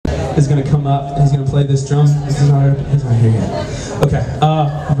is going to come up and he's going to play this drum. He's not here yet. Okay.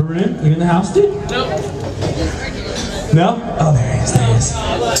 Varun, you in the house, dude? No? Oh, there he is.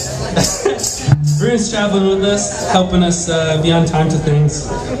 Varun's traveling with us, helping us be on time to things.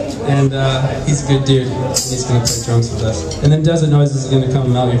 And he's a good dude. He's going to play drums with us. And then Desert Noises is going to come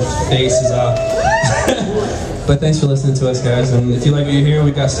and melt your faces off. But thanks for listening to us, guys. And if you like what you hear,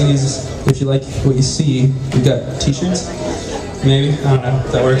 we got CDs. If you like what you see, we got t-shirts. Maybe. I don't know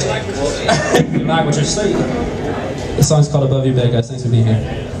if that works. You like what you see. The song's called Above Your Bed, guys. Thanks for being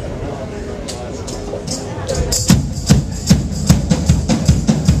here.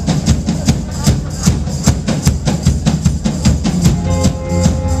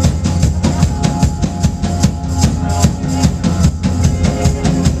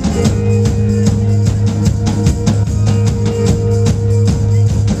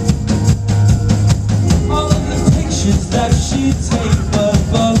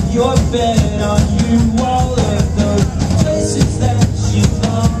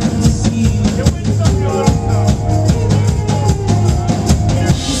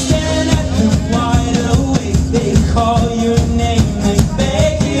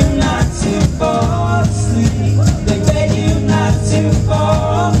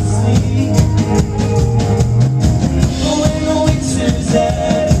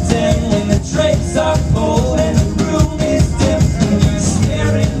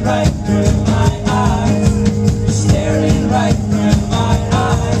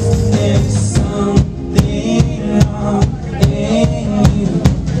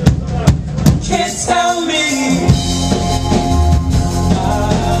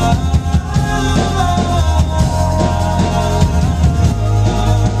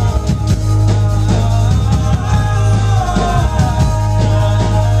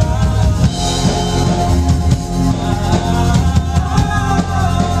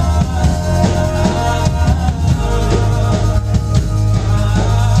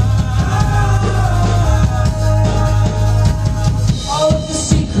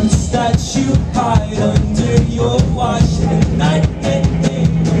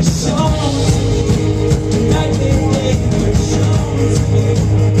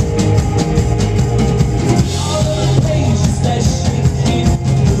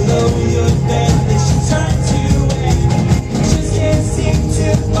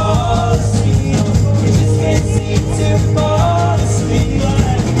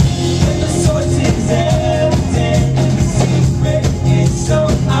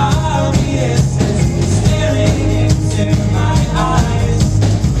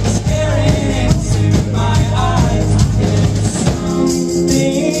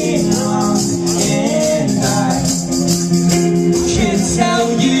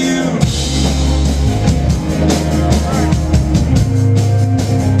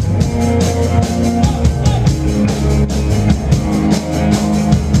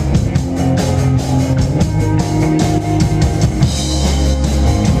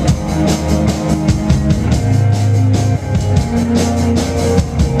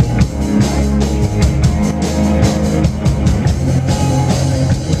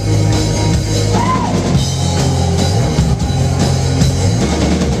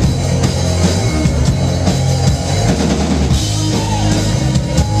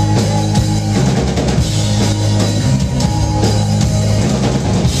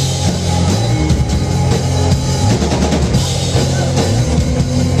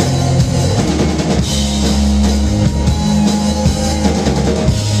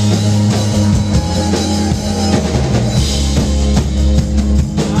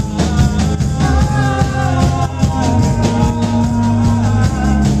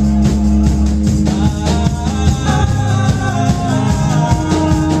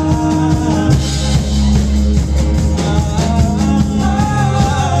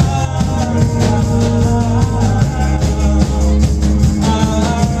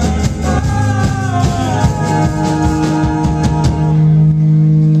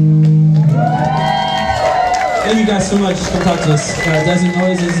 Thank you guys so much. Come talk to us. Desert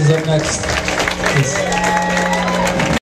Noises is up next. Peace.